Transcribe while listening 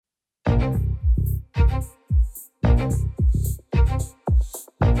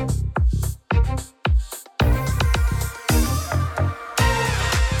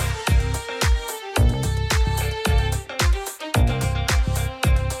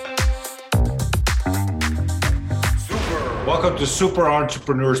Welcome to Super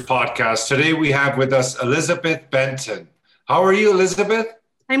Entrepreneurs Podcast. Today we have with us Elizabeth Benton. How are you, Elizabeth?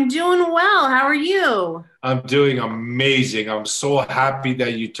 I'm doing well. How are you? I'm doing amazing. I'm so happy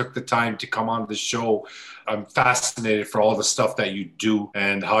that you took the time to come on the show. I'm fascinated for all the stuff that you do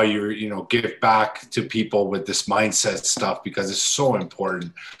and how you give back to people with this mindset stuff because it's so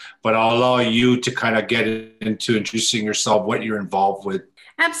important. But I'll allow you to kind of get into introducing yourself, what you're involved with.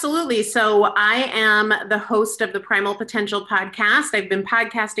 Absolutely. So I am the host of the Primal Potential podcast. I've been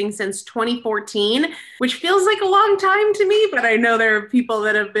podcasting since 2014, which feels like a long time to me, but I know there are people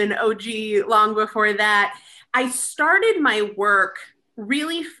that have been OG long before that. I started my work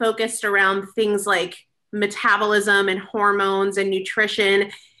really focused around things like metabolism and hormones and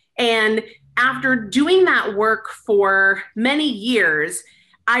nutrition. And after doing that work for many years,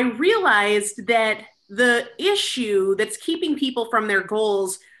 I realized that the issue that's keeping people from their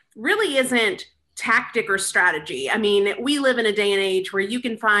goals really isn't tactic or strategy. I mean, we live in a day and age where you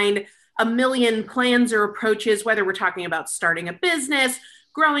can find a million plans or approaches, whether we're talking about starting a business,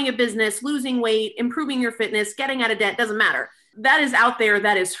 growing a business, losing weight, improving your fitness, getting out of debt, doesn't matter. That is out there,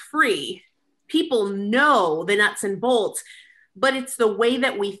 that is free. People know the nuts and bolts, but it's the way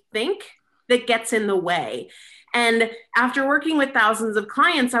that we think that gets in the way. And after working with thousands of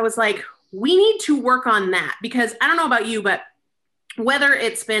clients, I was like, we need to work on that, because I don't know about you, but whether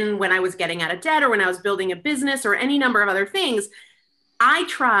it's been when I was getting out of debt or when I was building a business or any number of other things, I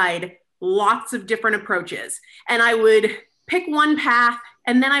tried lots of different approaches and I would pick one path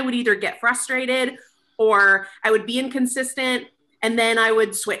and then I would either get frustrated or I would be inconsistent and then I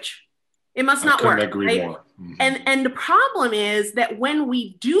would switch. It must not work. I couldn't agree more. Mm-hmm. And the problem is that when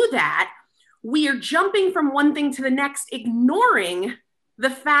we do that, we are jumping from one thing to the next, ignoring the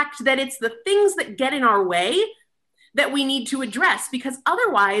fact that it's the things that get in our way that we need to address, because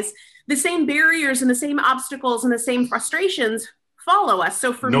otherwise the same barriers and the same obstacles and the same frustrations follow us.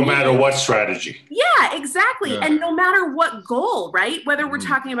 So for no matter what strategy. Yeah, exactly. Yeah. And no matter what goal, right? Whether we're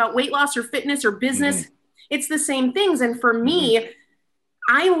talking about weight loss or fitness or business, it's the same things. And for me,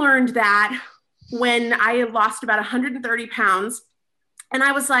 I learned that when I lost about 130 pounds, and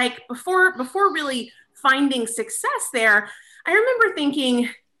I was like, before really finding success there, I remember thinking,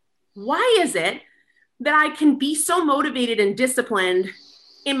 why is it that I can be so motivated and disciplined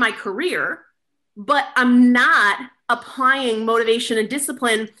in my career, but I'm not applying motivation and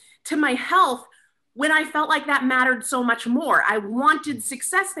discipline to my health when I felt like that mattered so much more? I wanted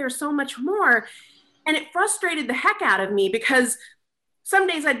success there so much more. And it frustrated the heck out of me, because some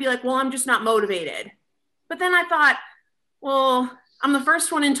days I'd be like, well, I'm just not motivated. But then I thought, well, I'm the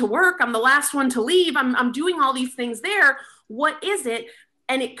first one into work. I'm the last one to leave. I'm doing all these things there. What is it?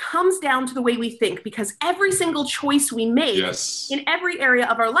 And it comes down to the way we think, because every single choice we make in every area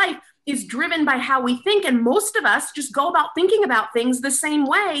of our life is driven by how we think. And most of us just go about thinking about things the same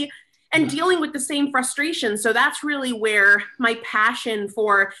way and dealing with the same frustration. So that's really where my passion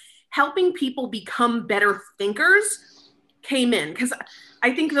for helping people become better thinkers came in, because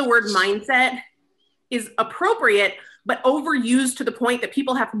I think the word mindset is appropriate, but overused to the point that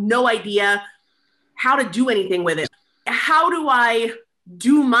people have no idea how to do anything with it. How do I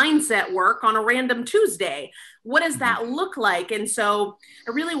do mindset work on a random Tuesday? What does that look like? And so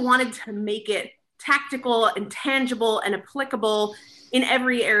I really wanted to make it tactical and tangible and applicable in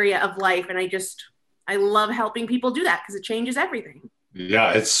every area of life. And I love helping people do that because it changes everything.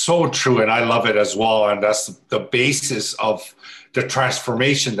 Yeah, it's so true. And I love it as well. And that's the basis of the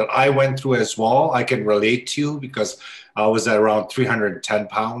transformation that I went through as well. I can relate to you because I was at around 310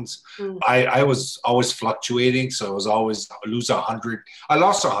 pounds. I was always fluctuating. So I was always lose 100. I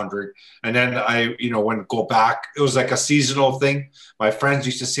lost 100. And then when go back, it was like a seasonal thing. My friends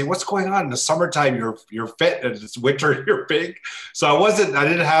used to say, what's going on? In the summertime, you're fit, and it's winter, you're big. So I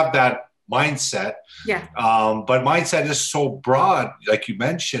didn't have that mindset. Yeah. But mindset is so broad, like you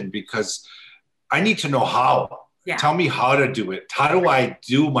mentioned, because I need to know how. Yeah. Tell me how to do it. How do I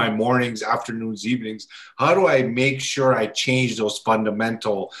do my mornings, afternoons, evenings? How do I make sure I change those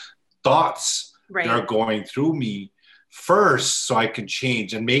fundamental thoughts that are going through me first, so I can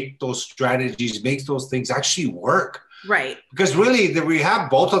change and make those strategies, make those things actually work? Right. Because really, we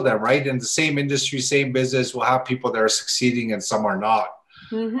have both of them, right? In the same industry, same business, we'll have people that are succeeding and some are not.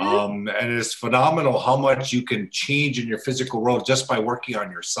 And it's phenomenal how much you can change in your physical world just by working on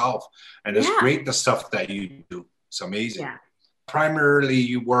yourself. And it's great, the stuff that you do. It's amazing. Yeah. Primarily,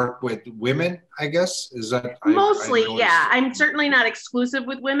 you work with women, I guess. Is that mostly? Yeah, I'm certainly not exclusive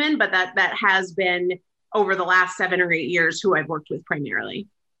with women, but that has been over the last 7 or 8 years who I've worked with primarily.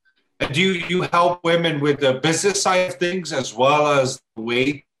 Do you help women with the business side of things as well as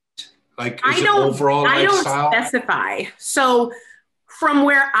weight Like, is it overall lifestyle? I don't specify. So from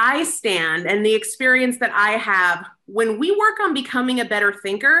where I stand and the experience that I have, when we work on becoming a better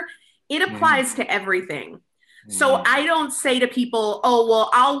thinker, it applies to everything. So I don't say to people, oh,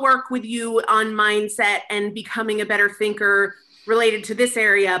 well, I'll work with you on mindset and becoming a better thinker related to this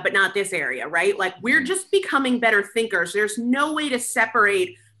area, but not this area, right? Like, we're just becoming better thinkers. There's no way to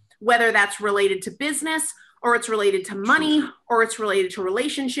separate whether that's related to business, or it's related to money, or it's related to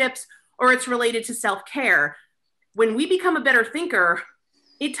relationships, or it's related to self-care. When we become a better thinker,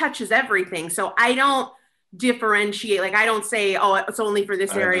 it touches everything. So I don't differentiate. Like, I don't say, oh, it's only for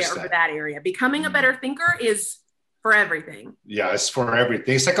this area or for that area. Becoming a better thinker is for everything. Yeah, it's for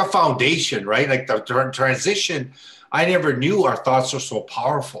everything. It's like a foundation, right? Like the transition. I never knew our thoughts were so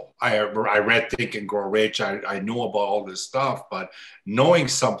powerful. I read Think and Grow Rich. I know about all this stuff, but knowing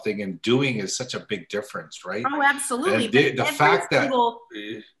something and doing is such a big difference, right? Oh, absolutely. And the fact that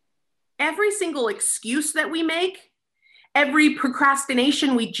every single excuse that we make, every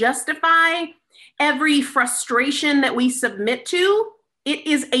procrastination we justify, every frustration that we submit to, it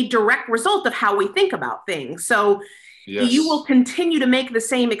is a direct result of how we think about things. So you will continue to make the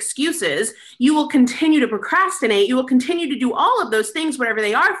same excuses. You will continue to procrastinate. You will continue to do all of those things, whatever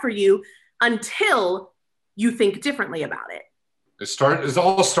they are for you, until you think differently about it. It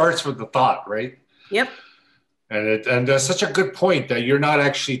all starts with the thought, right? Yep. And that's such a good point that you're not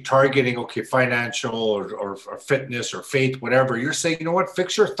actually targeting, okay, financial or fitness or faith, whatever. You're saying, you know what,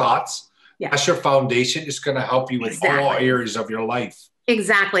 fix your thoughts. Yeah. That's your foundation. It's going to help you in all areas of your life.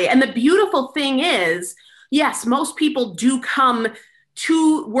 Exactly. And the beautiful thing is, yes, most people do come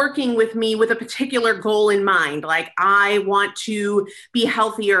to working with me with a particular goal in mind. Like, I want to be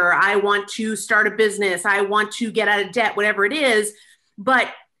healthier. I want to start a business. I want to get out of debt, whatever it is.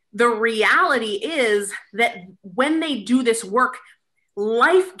 But the reality is that when they do this work,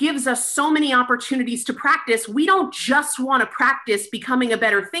 life gives us so many opportunities to practice. We don't just want to practice becoming a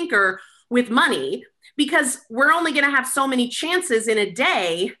better thinker with money, because we're only going to have so many chances in a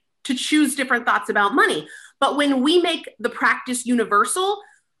day to choose different thoughts about money. But when we make the practice universal,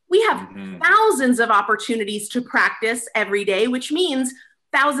 we have thousands of opportunities to practice every day, which means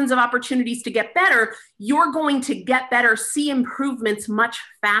thousands of opportunities to get better. You're going to get better, see improvements much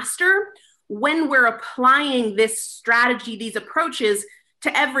faster when we're applying this strategy, these approaches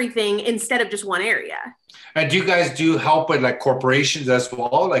to everything instead of just one area. And do you guys do help with like corporations as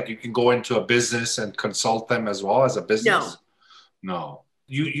well? Like, you can go into a business and consult them as well as a business? No.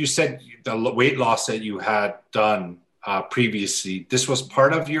 You said the weight loss that you had done previously, this was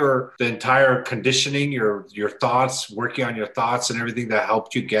part of the entire conditioning, your thoughts, working on your thoughts and everything that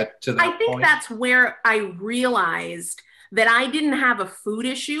helped you get to that point? I think that's where I realized that I didn't have a food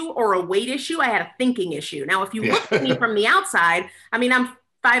issue or a weight issue. I had a thinking issue. Now, if you look at me from the outside, I mean, I'm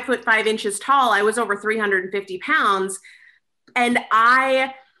 5'5" tall. I was over 350 pounds. And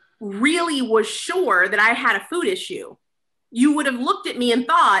I really was sure that I had a food issue. You would have looked at me and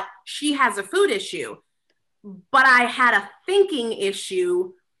thought, she has a food issue. But I had a thinking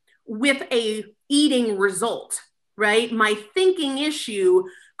issue with a eating result, right? My thinking issue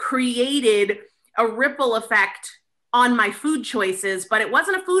created a ripple effect on my food choices, but it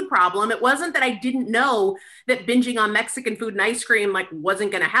wasn't a food problem. It wasn't that I didn't know that binging on Mexican food and ice cream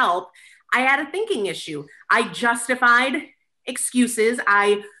wasn't going to help. I had a thinking issue. I justified excuses.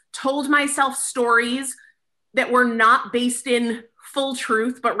 I told myself stories that were not based in full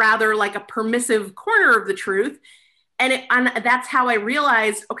truth, but rather like a permissive corner of the truth. And that's how I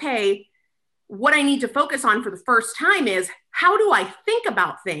realized, okay, what I need to focus on for the first time is, how do I think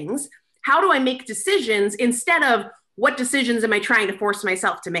about things? How do I make decisions instead of what decisions am I trying to force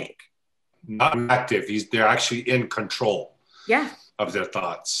myself to make? Not reactive. They're actually in control of their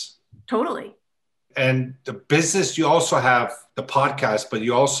thoughts. Totally. And the business, you also have the podcast, but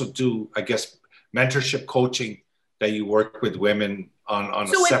you also do, I guess, mentorship coaching that you work with women on a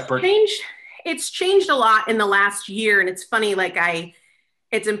separate. It's changed a lot in the last year. And it's funny,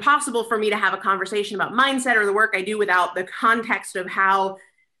 it's impossible for me to have a conversation about mindset or the work I do without the context of how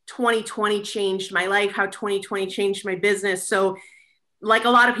 2020 changed my life, how 2020 changed my business. So like a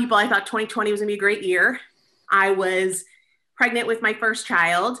lot of people, I thought 2020 was gonna be a great year. I was pregnant with my first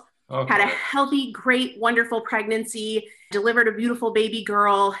child, had a healthy, great, wonderful pregnancy, delivered a beautiful baby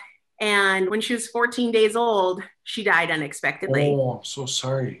girl. And when she was 14 days old, she died unexpectedly. Oh, I'm so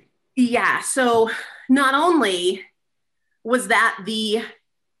sorry. Yeah. So not only was that the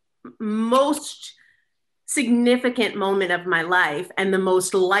most significant moment of my life and the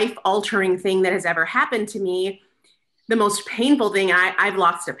most life-altering thing that has ever happened to me, the most painful thing, I've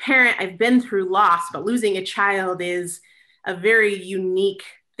lost a parent, I've been through loss, but losing a child is a very unique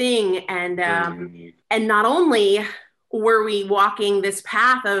thing. And not only were we walking this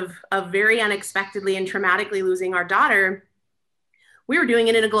path of very unexpectedly and traumatically losing our daughter, we were doing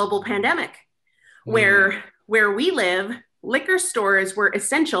it in a global pandemic where we live, liquor stores were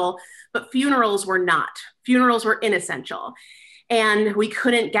essential, but funerals were not. Funerals were inessential. And we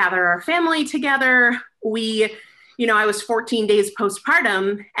couldn't gather our family together. I was 14 days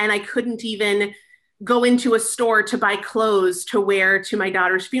postpartum, and I couldn't even go into a store to buy clothes to wear to my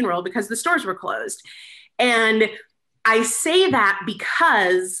daughter's funeral because the stores were closed. And I say that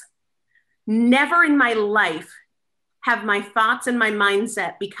because never in my life have my thoughts and my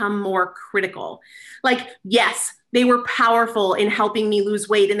mindset become more critical. Like, yes, they were powerful in helping me lose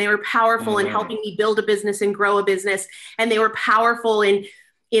weight, and they were powerful in helping me build a business and grow a business. And they were powerful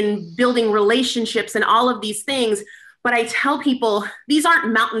in building relationships and all of these things. But I tell people, these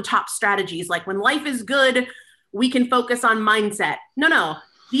aren't mountaintop strategies. Like, when life is good, we can focus on mindset. No.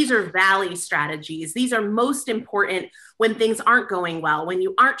 These are valley strategies. These are most important when things aren't going well, when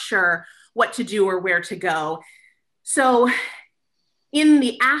you aren't sure what to do or where to go. So in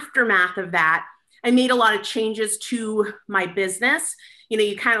the aftermath of that, I made a lot of changes to my business.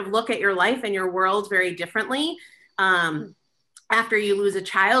 You kind of look at your life and your world very differently after you lose a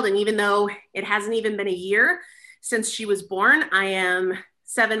child. And even though it hasn't even been a year since she was born, I am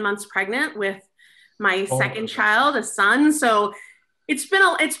 7 months pregnant with my second child, a son. So it's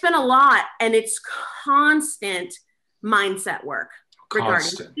been a lot, and it's constant mindset work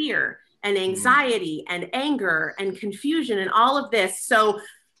regarding fear and anxiety and anger and confusion and all of this. So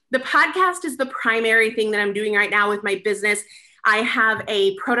the podcast is the primary thing that I'm doing right now with my business. I have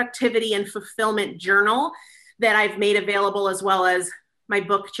a productivity and fulfillment journal that I've made available, as well as my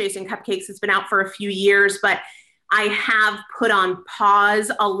book, Chasing Cupcakes. It's been out for a few years, but I have put on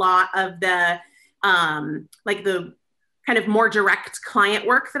pause a lot of the kind of more direct client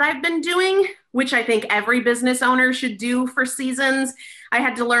work that I've been doing, which I think every business owner should do for seasons. I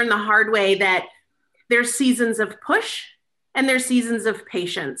had to learn the hard way that there's seasons of push and there's seasons of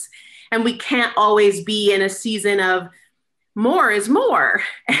patience. And we can't always be in a season of more is more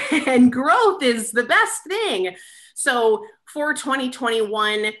and growth is the best thing. So for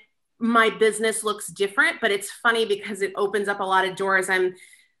 2021, my business looks different, but it's funny because it opens up a lot of doors. I'm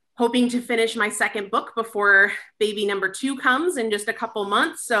hoping to finish my second book before baby number 2 comes in just a couple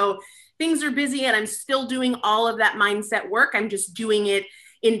months. So things are busy, and I'm still doing all of that mindset work. I'm just doing it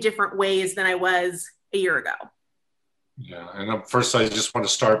in different ways than I was a year ago. Yeah. And first, I just want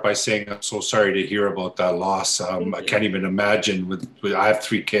to start by saying I'm so sorry to hear about that loss. I can't even imagine I have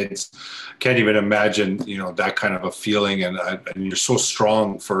 3 kids. Can't even imagine, that kind of a feeling. And you're so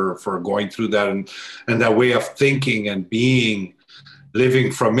strong for going through that and that way of thinking and being,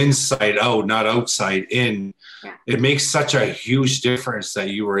 living from inside out, not outside in. Yeah. It makes such a huge difference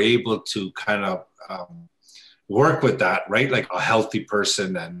that you were able to kind of work with that, right? Like a healthy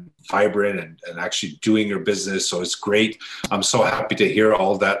person and vibrant and actually doing your business. So it's great. I'm so happy to hear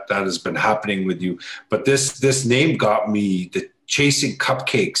all that has been happening with you. But this name got me, the Chasing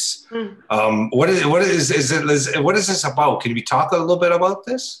Cupcakes. What is this about? Can we talk a little bit about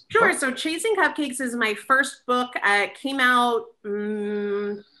this? Sure. So Chasing Cupcakes is my first book. It came out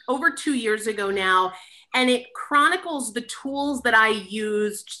over 2 years ago now, and it chronicles the tools that I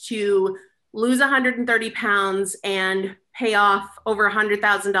used to lose 130 pounds and pay off over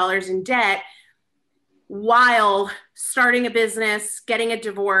 $100,000 in debt while starting a business, getting a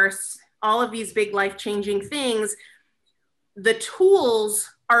divorce, all of these big life-changing things. The tools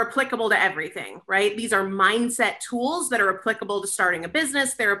are applicable to everything, right? These are mindset tools that are applicable to starting a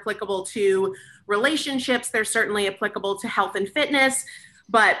business. They're applicable to relationships. They're certainly applicable to health and fitness.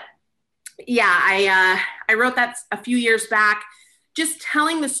 But yeah, I wrote that a few years back, just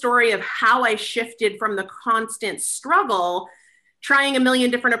telling the story of how I shifted from the constant struggle, trying a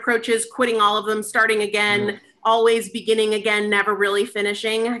million different approaches, quitting all of them, starting again, always beginning again, never really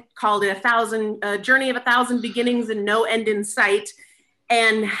finishing. I called it a journey of 1,000 beginnings and no end in sight.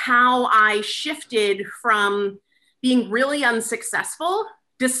 And how I shifted from being really unsuccessful,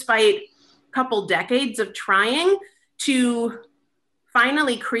 despite a couple decades of trying, to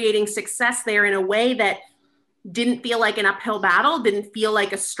finally creating success there in a way that didn't feel like an uphill battle, didn't feel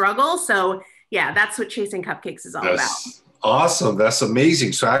like a struggle. So yeah, that's what Chasing Cupcakes is all about. Awesome. That's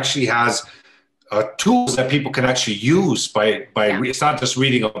amazing. So it actually has tools that people can actually use by it's not just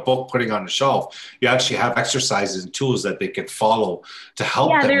reading a book, putting on the shelf. You actually have exercises and tools that they can follow to help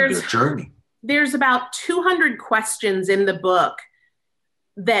them in their journey. There's about 200 questions in the book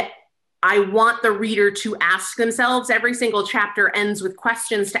that I want the reader to ask themselves. Every single chapter ends with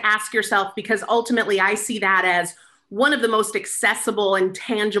questions to ask yourself, because ultimately I see that as, one of the most accessible and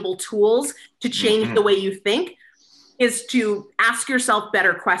tangible tools to change the way you think is to ask yourself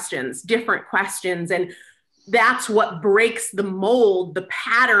better questions, different questions. And that's what breaks the mold, the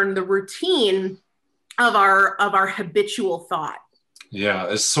pattern, the routine of our habitual thought. Yeah,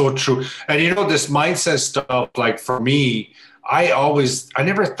 it's so true. And this mindset stuff, like for me, I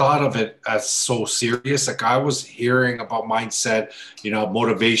never thought of it as so serious. Like I was hearing about mindset,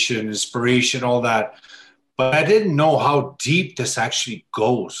 motivation, inspiration, all that. But I didn't know how deep this actually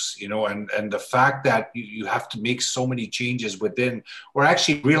goes, and the fact that you have to make so many changes within, or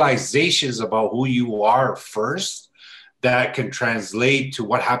actually realizations about who you are first, that can translate to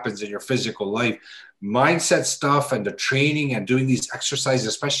what happens in your physical life. Mindset stuff and the training and doing these exercises,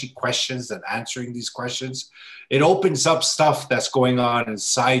 especially questions and answering these questions, it opens up stuff that's going on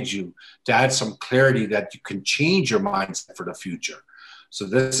inside you to add some clarity that you can change your mindset for the future. So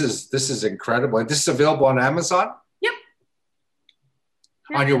this is incredible. And this is available on Amazon? Yep.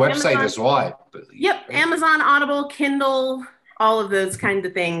 On your website Amazon as well, I believe. Yep. Right? Amazon, Audible, Kindle, all of those kinds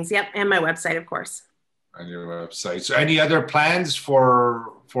of things. Yep. And my website, of course. On your website. So any other plans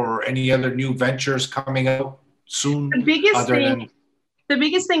for any other new ventures coming out soon? The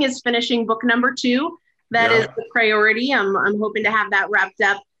biggest thing is finishing book number 2. That is the priority. I'm hoping to have that wrapped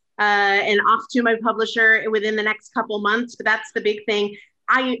up and off to my publisher within the next couple months. But that's the big thing.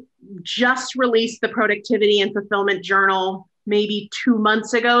 I just released the Productivity and Fulfillment Journal maybe 2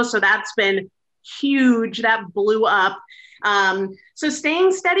 months ago. So that's been huge. That blew up. So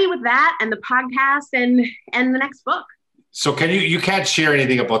staying steady with that and the podcast and the next book. So you can't share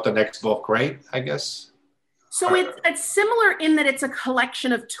anything about the next book, right? I guess. So it's similar in that it's a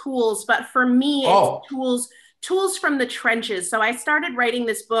collection of tools, but for me, it's tools from the trenches. So I started writing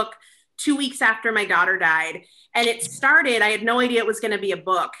this book 2 weeks after my daughter died. And I had no idea it was going to be a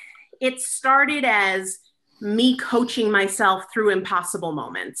book. It started as me coaching myself through impossible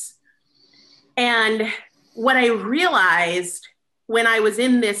moments. And what I realized when I was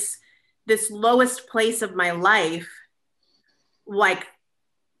in this lowest place of my life, like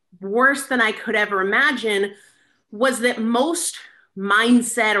worse than I could ever imagine, was that most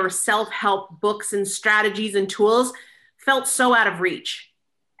mindset or self-help books and strategies and tools felt so out of reach.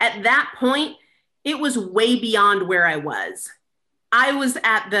 At that point, it was way beyond where I was. I was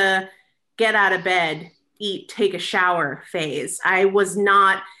at the get out of bed, eat, take a shower phase. I was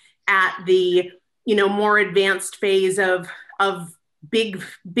not at the more advanced phase of big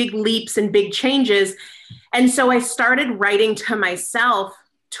leaps and big changes. And so I started writing to myself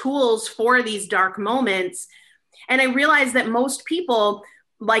tools for these dark moments. And I realized that most people,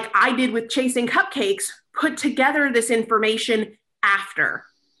 like I did with Chasing Cupcakes, put together this information after.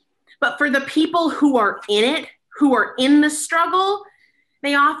 But for the people who are in it, who are in the struggle,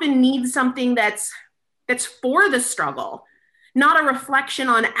 they often need something that's for the struggle, not a reflection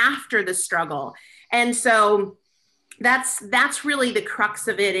on after the struggle. And so that's really the crux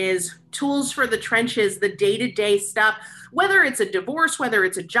of it, is tools for the trenches, the day-to-day stuff, whether it's a divorce, whether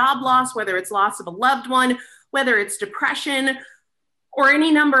it's a job loss, whether it's loss of a loved one, whether it's depression or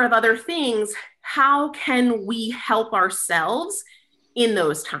any number of other things. How can we help ourselves in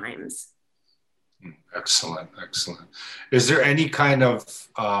those times? Excellent. Is there any kind of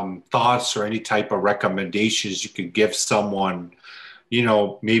thoughts or any type of recommendations you could give someone,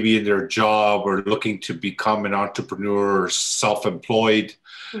 maybe in their job or looking to become an entrepreneur or self-employed?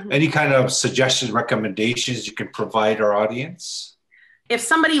 Mm-hmm. Any kind of suggestions, recommendations you can provide our audience? If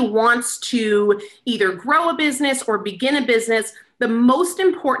somebody wants to either grow a business or begin a business, the most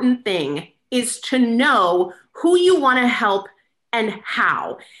important thing is to know who you want to help and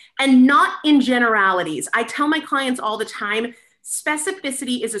how, and not in generalities. I tell my clients all the time,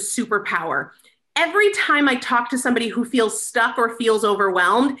 specificity is a superpower. Every time I talk to somebody who feels stuck or feels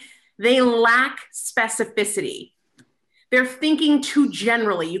overwhelmed, they lack specificity. They're thinking too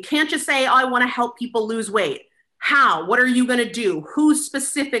generally. You can't just say, I want to help people lose weight. How? What are you going to do? Who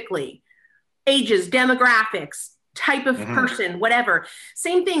specifically? Ages, demographics, type of person, whatever.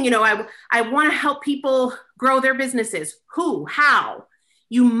 Same thing, I want to help people grow their businesses. Who? How?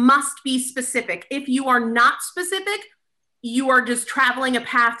 You must be specific. If you are not specific, you are just traveling a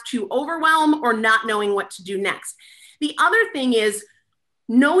path to overwhelm or not knowing what to do next. The other thing is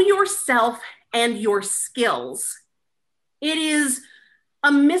know yourself and your skills. It is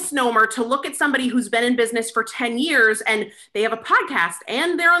a misnomer to look at somebody who's been in business for 10 years and they have a podcast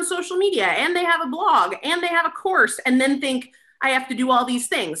and they're on social media and they have a blog and they have a course and then think, I have to do all these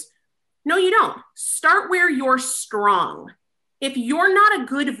things. No, you don't. Start where you're strong. If you're not a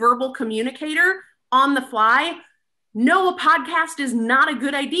good verbal communicator on the fly, no, a podcast is not a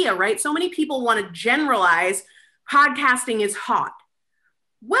good idea, right? So many people want to generalize, podcasting is hot.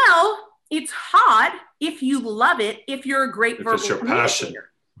 Well, it's hot if you love it, if you're a great verbal communicator. Passion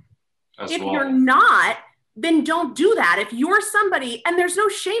if you're not, then don't do that. If you're somebody, and there's no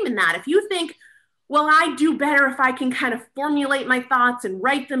shame in that. If you think, well, I do better if I can kind of formulate my thoughts and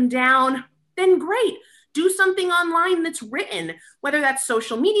write them down, then great. Do something online that's written, whether that's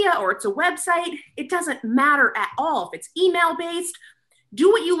social media or it's a website. It doesn't matter at all. If it's email based,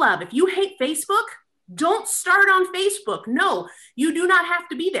 do what you love. If you hate Facebook, don't start on Facebook. No, you do not have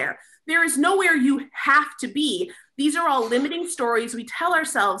to be there. There is nowhere you have to be. These are all limiting stories. We tell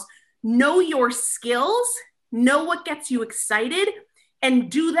ourselves, know your skills, know what gets you excited,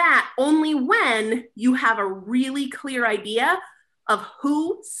 and do that only when you have a really clear idea of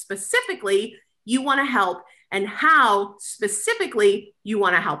who specifically you want to help and how specifically you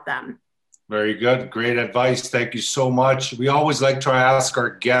want to help them. Very good. Great advice. Thank you so much. We always like to ask our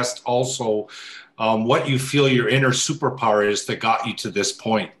guests also what you feel your inner superpower is that got you to this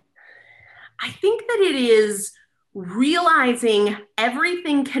point. I think that it is realizing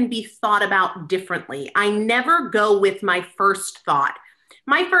everything can be thought about differently. I never go with my first thought.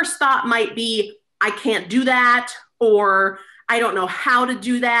 My first thought might be, I can't do that, or I don't know how to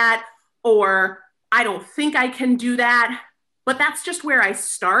do that, or I don't think I can do that. But that's just where I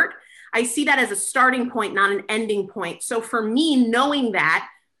start. I see that as a starting point, not an ending point. So for me, knowing that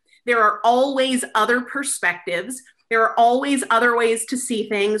there are always other perspectives, there are always other ways to see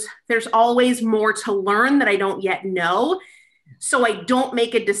things. There's always more to learn that I don't yet know. So I don't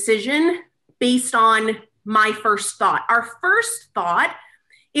make a decision based on my first thought. Our first thought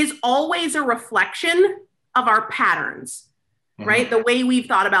is always a reflection of our patterns, right? The way we've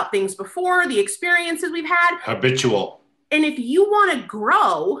thought about things before, the experiences we've had. Habitual. And if you want to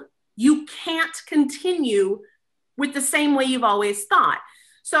grow, you can't continue with the same way you've always thought.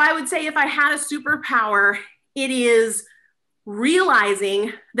 So I would say if I had a superpower, it is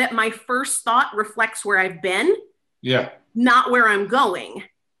realizing that my first thought reflects where I've been, not where I'm going.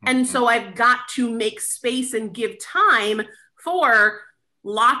 And so I've got to make space and give time for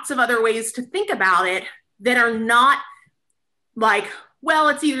lots of other ways to think about it that are not like, well,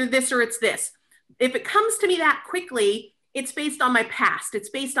 it's either this or it's this. If it comes to me that quickly, it's based on my past. It's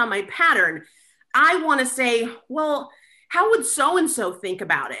based on my pattern. I want to say, well, how would so-and-so think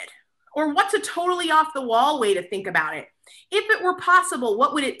about it? Or what's a totally off the wall way to think about it? If it were possible,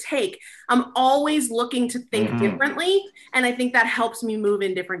 what would it take? I'm always looking to think differently. And I think that helps me move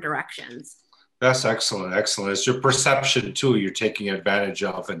in different directions. That's excellent. Excellent. It's your perception too. You're taking advantage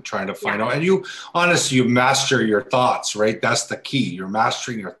of and trying to find out. And you, honestly, you master your thoughts, right? That's the key. You're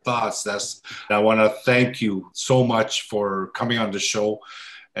mastering your thoughts. I want to thank you so much for coming on the show.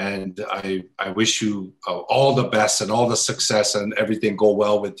 And I wish you all the best and all the success and everything go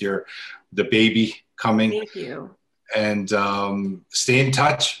well with the baby coming. Thank you. And stay in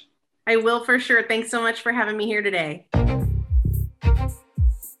touch. I will for sure. Thanks so much for having me here today.